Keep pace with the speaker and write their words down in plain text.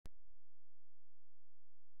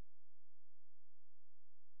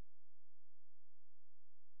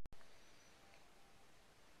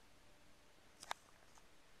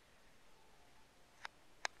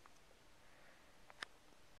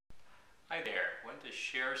wanted to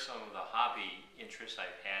share some of the hobby interests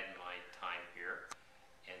I've had in my time here.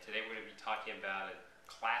 And today we're going to be talking about a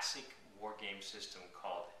classic war game system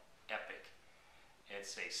called Epic.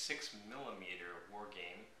 It's a 6mm war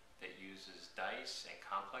game that uses dice and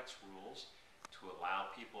complex rules to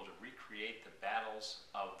allow people to recreate the battles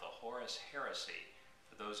of the Horus Heresy.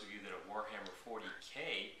 For those of you that are Warhammer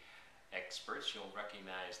 40K experts, you'll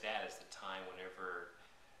recognize that as the time whenever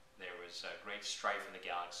there was great strife in the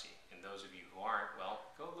galaxy. And those of you who aren't,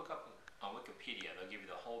 well, go look up on Wikipedia. They'll give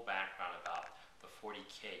you the whole background about the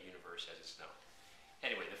 40K universe as it's known.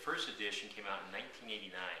 Anyway, the first edition came out in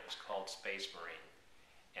 1989. It was called Space Marine,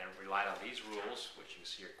 and it relied on these rules, which you can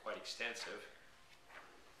see are quite extensive,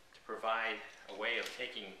 to provide a way of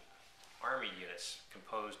taking army units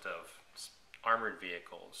composed of armored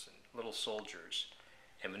vehicles and little soldiers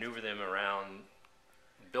and maneuver them around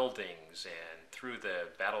buildings and through the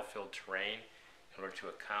battlefield terrain in order to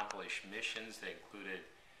accomplish missions that included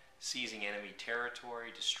seizing enemy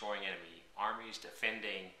territory, destroying enemy armies,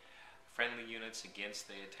 defending friendly units against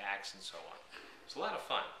the attacks, and so on. It's a lot of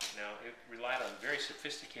fun. Now, it relied on very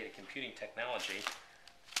sophisticated computing technology,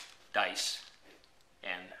 dice,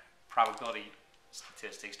 and probability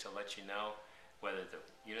statistics to let you know whether the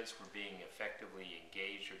units were being effectively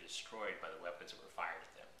engaged or destroyed by the weapons that were fired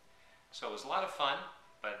at them. So it was a lot of fun,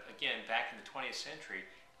 but again, back in the 20th century,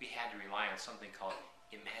 we had to rely on something called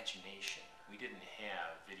imagination. We didn't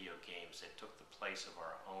have video games that took the place of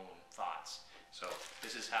our own thoughts. So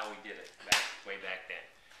this is how we did it way back then.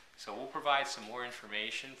 So we'll provide some more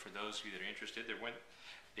information for those of you that are interested.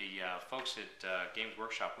 The folks at Games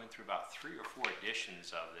Workshop went through about 3 or 4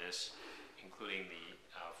 editions of this, including the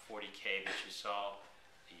 40K that you saw,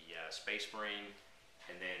 the Space Marine,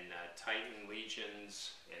 and then Titan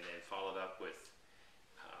Legions, and then followed up with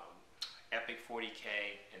Epic 40K,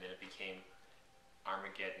 and then it became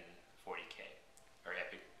Armageddon 40K, or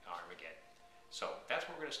Epic Armageddon. So that's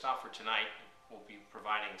where we're going to stop for tonight. We'll be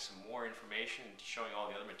providing some more information, showing all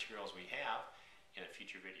the other materials we have in a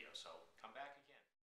future video. So